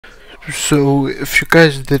So, if you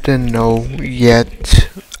guys didn't know yet,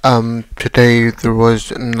 today there was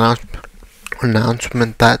an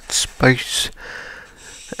announcement that Spice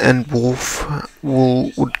and Wolf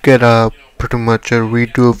would get a pretty much a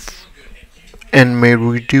redo of anime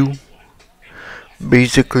redo.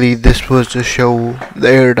 Basically, this was a show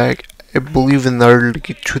that aired, I believe, in the early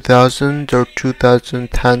 2000s or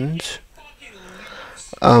 2010s.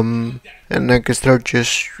 And I guess they're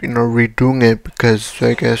just redoing it because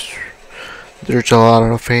I guess there's a lot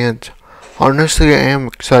of fans. Honestly, I am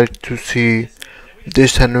excited to see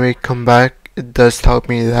this anime come back. It does tell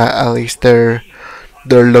me that at least they're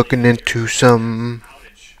looking into some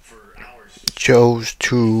shows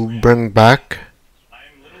to bring back,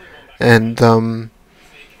 and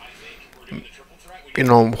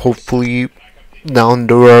hopefully down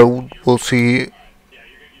the road we'll see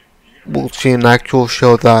an actual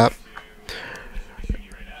show that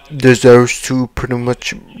deserves to pretty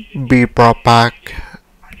much be brought back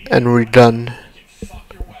and redone.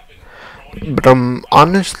 But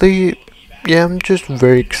honestly, yeah, I'm just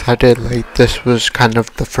very excited. Like, this was kind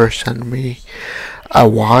of the first anime I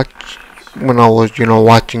watched when I was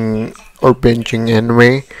watching or binging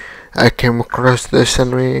anime. I came across this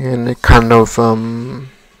anime and it kind of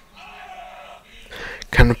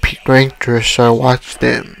piqued my interest. So I watched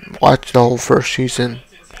the whole first season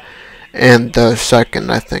and the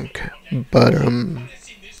second, I think. But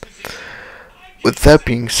with that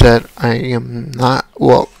being said, I am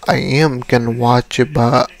gonna watch it,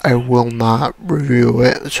 but I will not review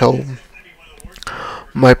it. So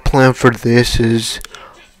my plan for this is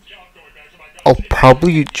I'll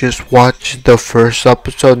probably just watch the first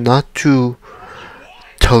episode, not to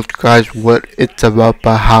tell you guys what it's about,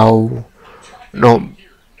 but how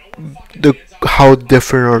how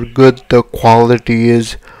different or good the quality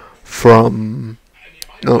is from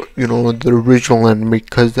the original anime,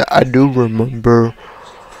 because I do remember.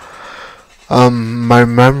 My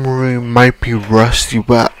memory might be rusty,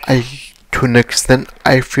 but to an extent,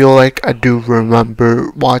 I feel like I do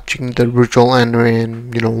remember watching the original anime,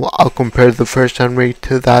 and I'll compare the first anime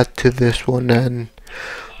to this one and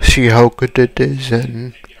see how good it is,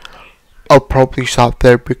 and I'll probably stop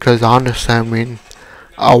there because honestly, I mean,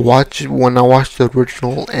 when I watched the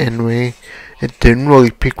original anime, it didn't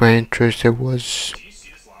really pique my interest. It was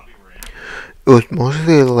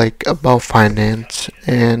mostly like about finance,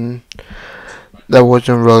 and that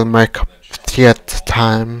wasn't really my cup of tea at the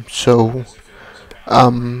time. So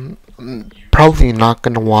probably not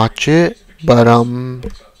gonna watch it, but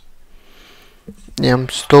yeah, I'm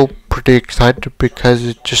still pretty excited because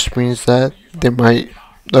it just means that they might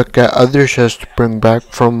look at other shows to bring back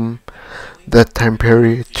from that time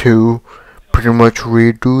period to pretty much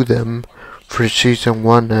redo them for season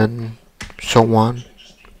 1 and so on.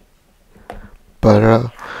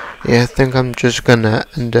 But yeah, I think I'm just gonna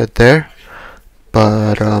end it there.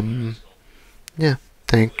 But yeah,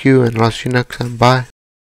 thank you, and I'll see you next time. Bye.